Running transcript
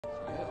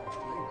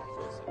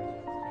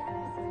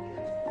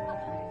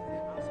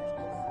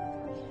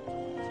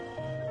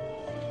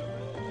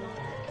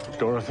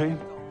Dorothy?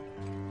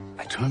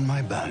 I turn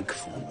my back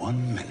for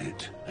 1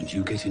 minute, and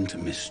you get into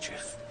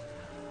mischief.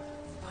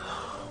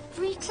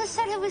 Rita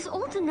said I was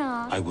old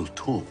enough. I will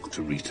talk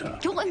to Rita.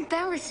 You're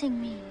embarrassing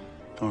me.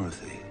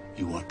 Dorothy,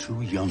 you are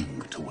too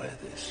young to wear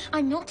this.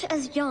 I'm not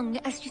as young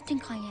as you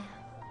think I am.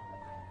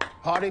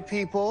 Party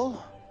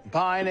people,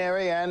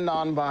 binary and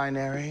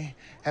non-binary,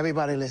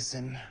 everybody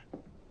listen.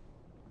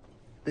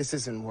 This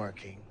isn't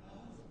working.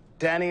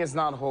 Danny is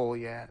not whole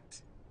yet.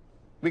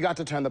 We got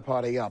to turn the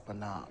party up a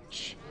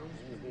notch.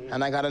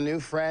 And I got a new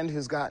friend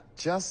who's got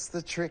just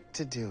the trick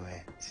to do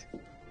it.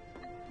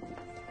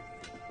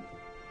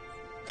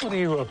 What are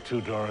you up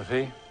to,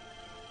 Dorothy?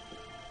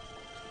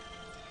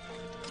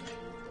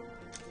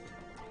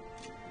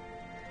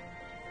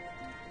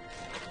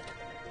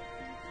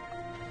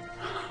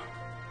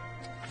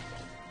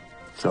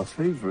 It's our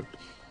favorite.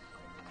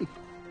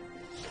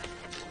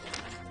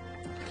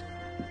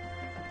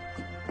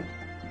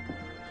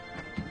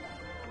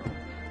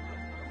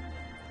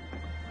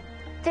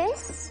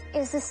 This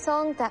is a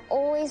song that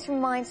always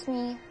reminds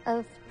me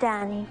of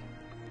Danny.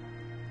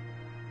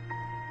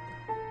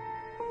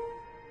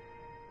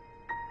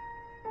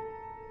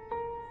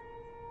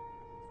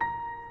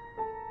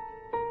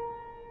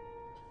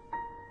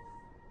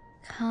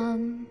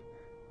 Come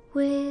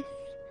with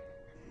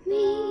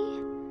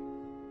me,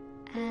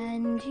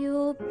 and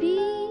you'll be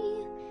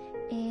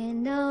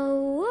in a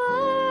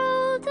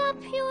world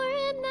of pure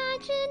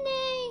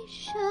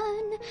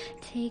imagination.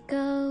 Take a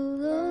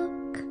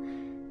look,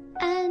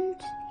 and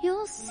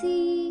you'll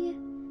see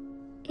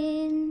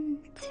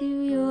into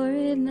your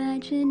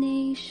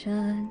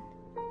imagination.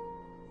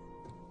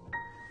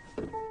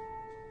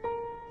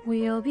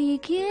 We'll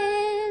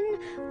begin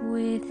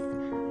with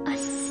a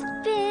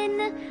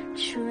spin,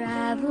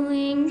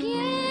 traveling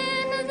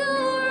in the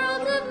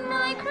world of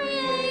my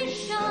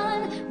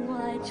creation.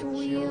 What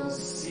we'll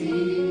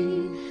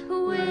see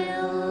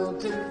will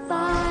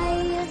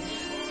defy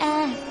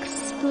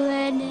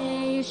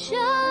explanation.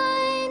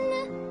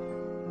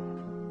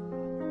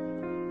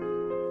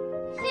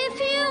 If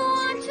you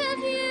want to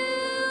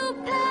view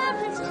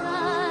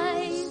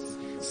paradise,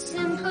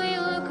 simply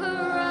look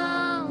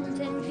around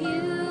and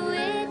view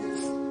it.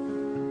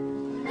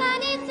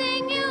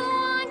 Anything you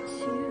want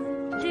to,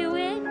 do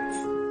it.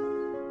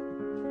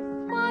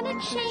 Wanna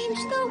change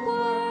the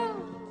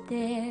world,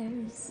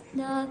 there's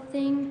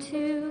nothing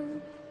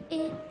to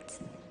it.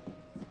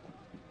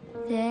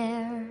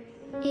 There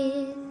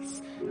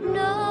is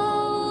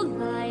no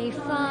life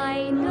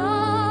I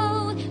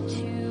know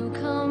to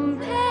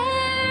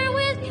compare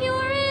with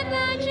pure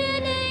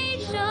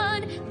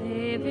imagination.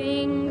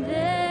 Living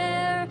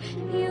there,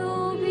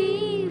 you'll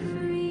be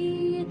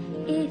free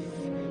if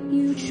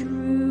you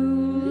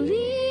truly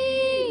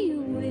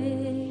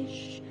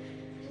wish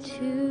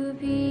to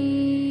be.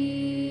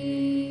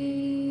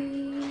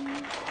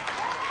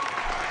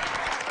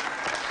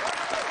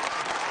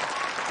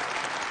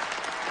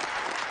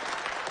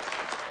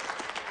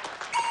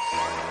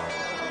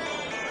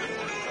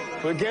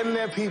 We're getting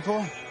there,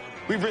 people.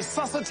 We've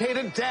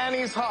resuscitated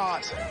Danny's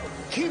heart.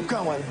 Keep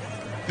going.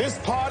 This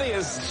party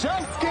is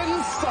just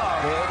getting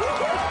started.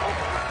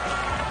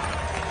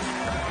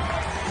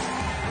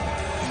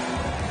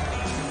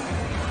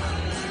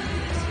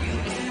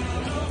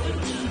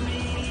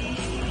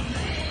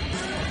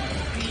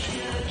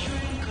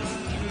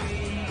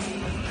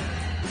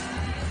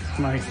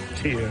 My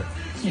dear,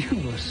 you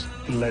were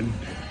splendid.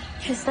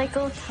 Just like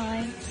old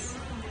times.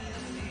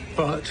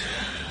 But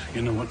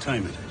you know what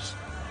time it is.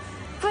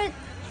 But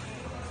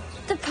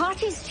the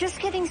party's just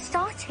getting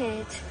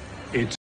started. It's